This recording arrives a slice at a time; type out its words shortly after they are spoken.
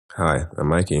Hi, I'm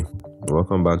Mikey.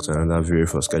 Welcome back to another Vray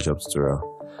for Sketchup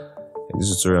tutorial. In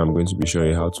this tutorial, I'm going to be showing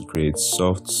you how to create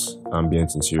soft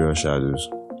ambient interior shadows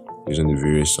using the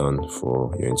Vray Sun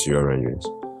for your interior renderings.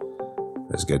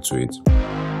 Let's get to it.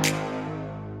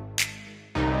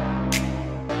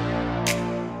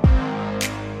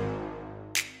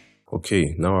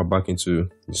 Okay, now we're back into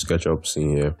the SketchUp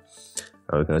scene here.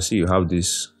 And you can see you have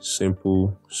this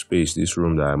simple space, this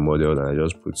room that I modeled, and I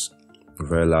just put a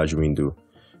very large window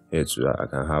here so that I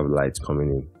can have light coming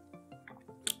in.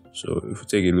 So if you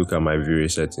take a look at my Vray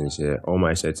settings here, all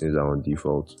my settings are on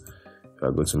default. If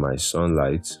I go to my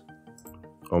sunlight,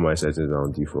 all my settings are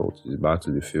on default. It's back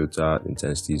to the filter,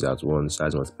 intensity is at 1,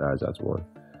 size multiplier is at 1.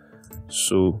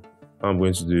 So what I'm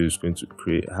going to do is going to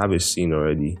have a scene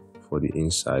already for the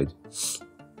inside,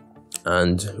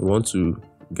 and we want to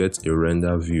get a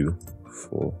render view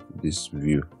for this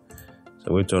view. So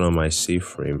I'm going to turn on my save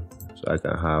frame so I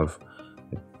can have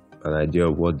an idea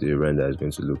of what the render is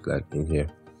going to look like in here.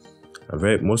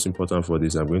 And most important for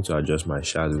this, I'm going to adjust my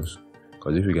shadows,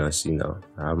 because if you can see now,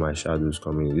 I have my shadows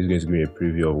coming in. This is going to give me a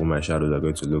preview of what my shadows are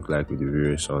going to look like with the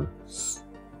Vray Sun.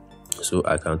 So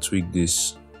I can tweak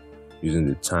this using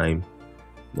the time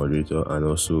moderator and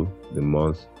also the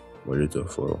month moderator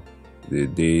for the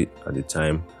day and the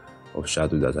time of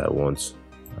shadow that I want.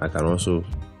 I can also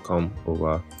come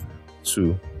over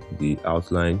to the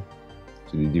outline,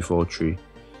 to the default tree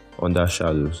under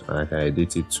shadows, and I can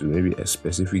edit it to maybe a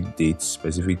specific date,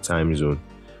 specific time zone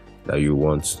that you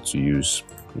want to use,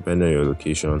 depending on your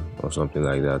location or something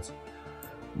like that.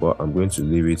 But I'm going to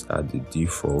leave it at the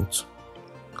default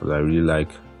because I really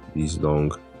like these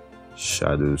long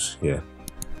shadows here.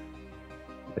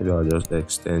 Maybe I'll just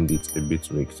extend it a bit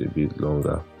to make it a bit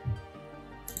longer.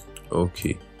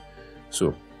 Okay,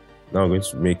 so now I'm going to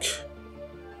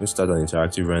start an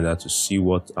interactive render to see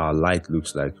what our light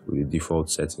looks like with the default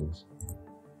settings.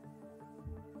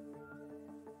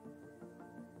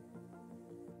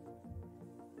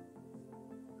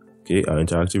 Okay, our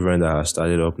interactive render has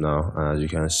started up now, and as you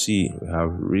can see, we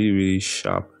have really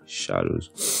sharp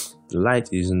shadows. The light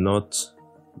is not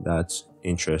that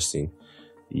interesting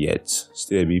yet,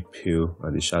 still a bit pale,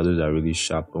 and the shadows are really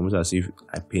sharp, almost as if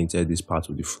I painted this part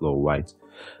of the floor white.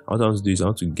 What I want to do is I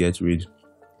want to get rid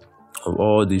of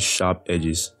all these sharp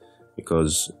edges,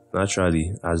 because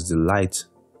naturally as the light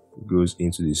goes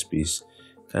into the space,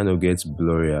 it kind of gets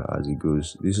blurrier as it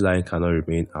goes. This line cannot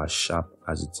remain as sharp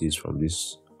as it is from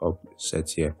this offset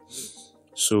here.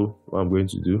 So what I'm going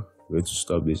to do, I'm going to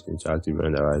stop this interactive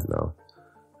render right now.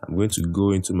 I'm going to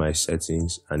go into my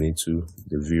settings and into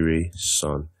the Vray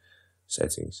Sun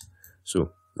settings.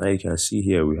 So now you can see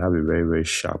here we have a very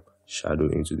sharp shadow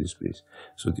into this place.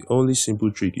 So the only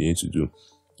simple trick you need to do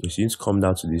is you need to come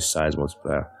down to this size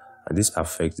multiplier, and this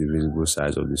affects the visible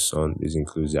size of the sun. This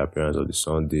includes the appearance of the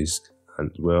sun disk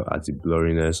and well as the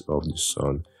blurriness of the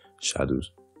sun shadows.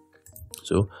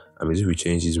 So if we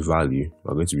change this value,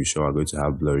 we're going to be sure we're going to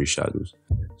have blurry shadows.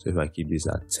 So if I keep this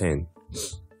at 10,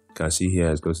 you can see here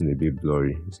it's gotten a bit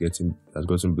blurry. It's gotten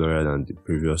blurrier than the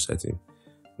previous setting.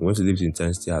 I'm going to leave the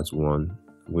intensity at 1.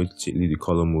 I'm going to leave the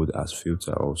color mode as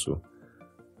filter also,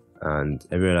 and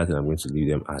every other thing I'm going to leave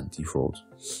them at default.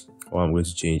 All I'm going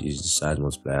to change is the size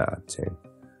multiplier at 10.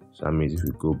 So that means if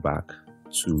we go back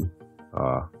to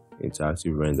our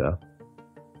interactive render,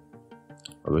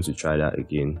 I'm going to try that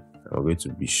again. I'm going to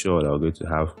be sure that we're going to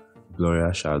have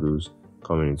blurrier shadows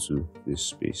coming into this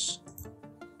space.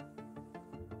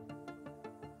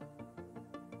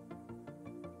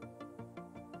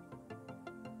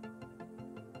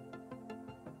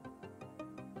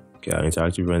 Okay, our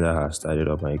interactive render has started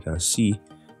up, and you can see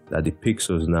that the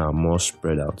pixels now are more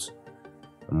spread out.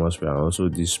 Also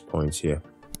this point here.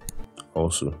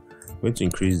 Also, I'm going to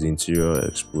increase the interior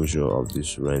exposure of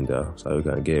this render so we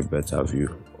can get a better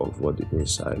view of what the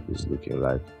inside is looking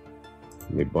like.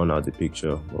 You may burn out the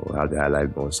picture, or have the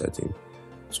highlight burn setting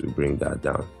to bring that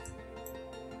down.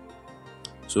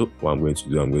 So what I'm going to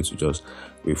do, I'm going to just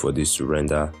wait for this to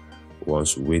render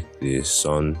once with the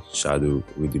sun shadow,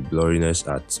 with the blurriness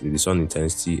with the sun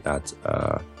intensity at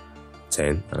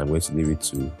 10, and I'm going to leave it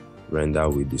to render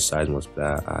with the size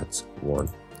multiplier at 1.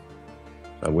 So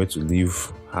I'm going to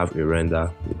have a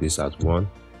render with this at 1.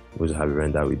 I'm going to have a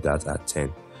render with that at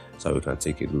 10, so we can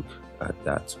take a look at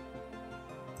that.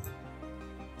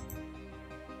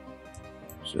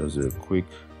 Just a quick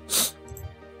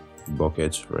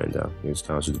bucket render. It's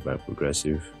cancelled by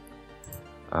progressive.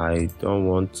 I don't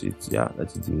want it,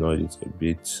 let it denote it a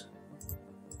bit so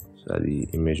that the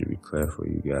image will be clear for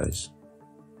you guys.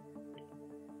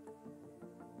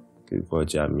 Click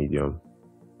quality at medium.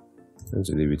 I'm going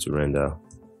to leave it to render,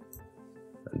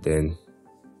 and then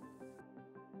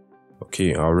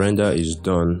Okay, our render is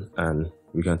done, and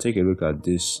we can take a look at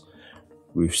this.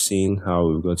 We've seen how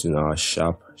we've gotten our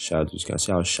sharp shadows. You can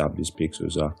see how sharp these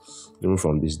pixels are even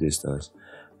from this distance.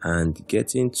 And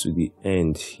getting to the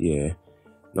end here,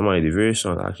 normally the Vray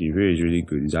Sun actually is really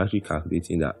good. It's actually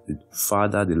calculating that the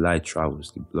farther the light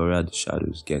travels, the blurrier the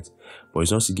shadows get. But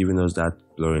it's also giving us that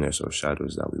blurriness of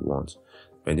shadows that we want,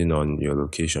 depending on your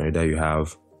location. Either you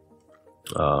have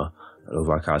an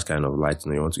overcast kind of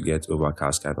lighting, or you want to get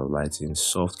overcast kind of lighting,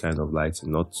 soft kind of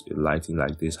lighting, not lighting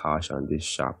like this harsh and this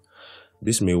sharp.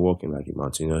 This may work in like a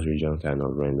mountainous region kind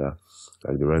of render,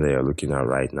 like the render you're looking at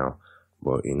right now.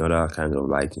 But in other kind of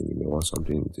lighting, you may want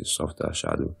something with a softer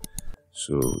shadow.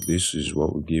 So this is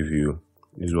what will give you,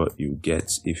 this is what you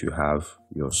get if you have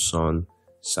your sun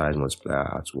size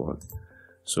multiplier at 1.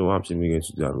 So what I'm simply going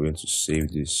to do, I'm going to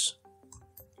save this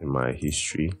in my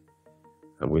history.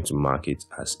 I'm going to mark it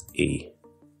as A.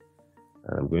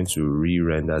 And I'm going to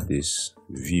re-render this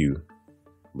view,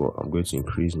 but I'm going to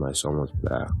increase my sun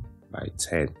multiplier by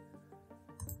 10.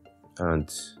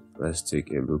 And let's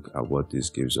take a look at what this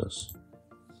gives us.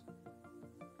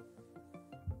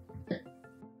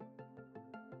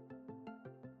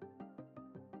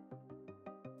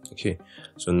 Okay,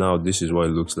 so now this is what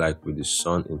it looks like with the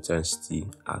sun intensity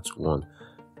at 1.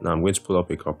 Now I'm going to pull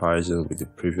up a comparison with the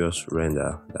previous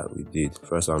render that we did.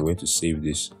 First, I'm going to save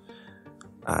this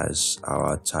as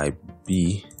our type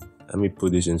B. Let me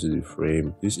put this into the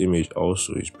frame. This image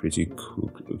also is pretty cool.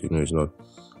 Okay, no, it's not.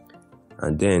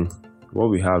 And then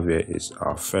what we have here is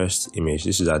our first image.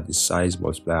 This is at the size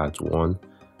multiplier at 1,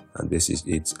 and this is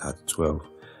it at 12.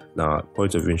 Now,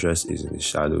 point of interest is in the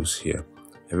shadows here.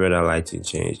 Every other lighting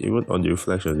changed. Even on the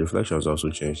reflections also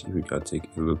changed. If we can take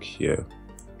a look here,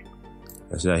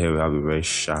 you see that here we have a very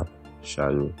sharp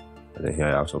shadow, and then here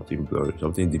I have something blurry,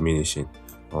 something diminishing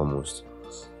almost.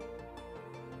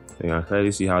 You can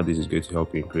clearly see how this is going to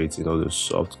help you in creating all those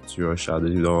soft interior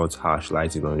shadows. You don't want harsh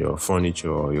lighting on your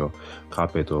furniture or your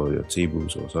carpet or your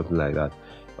tables or something like that.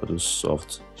 All those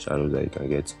soft shadows that you can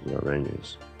get in your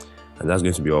renderings. And that's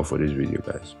going to be all for this video,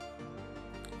 guys.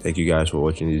 Thank you guys for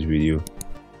watching this video.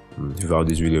 If you found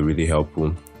this video really helpful,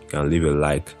 you can leave a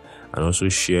like and also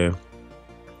share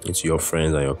it to your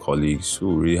friends and your colleagues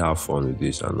who really have fun with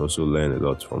this and also learn a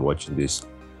lot from watching this.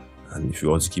 And if you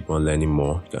want to keep on learning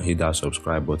more, you can hit that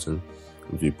subscribe button.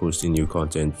 We'll be posting new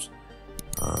content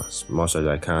as much as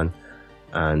I can.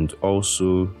 And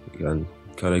also, you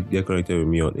can get connected with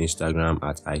me on Instagram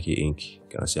at IKInc. You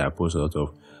can see I post a lot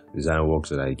of design works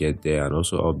that I get there, and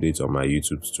also updates on my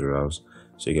YouTube tutorials,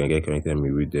 so you can get connected with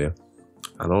me with there.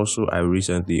 And also, I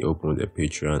recently opened a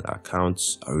Patreon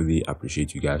account. I really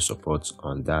appreciate you guys' support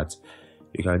on that.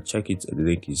 You can check it. The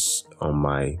link is on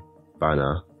my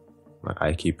banner, my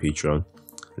IK Patreon.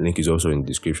 The link is also in the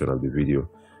description of the video.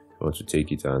 If you want to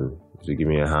take it and to give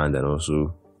me a hand, and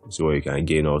also see what you can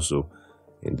gain also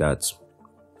in that.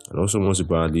 And also, most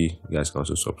importantly, you guys can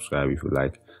also subscribe if you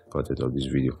like content of this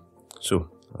video.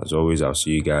 So as always, I'll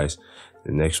see you guys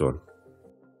in the next one.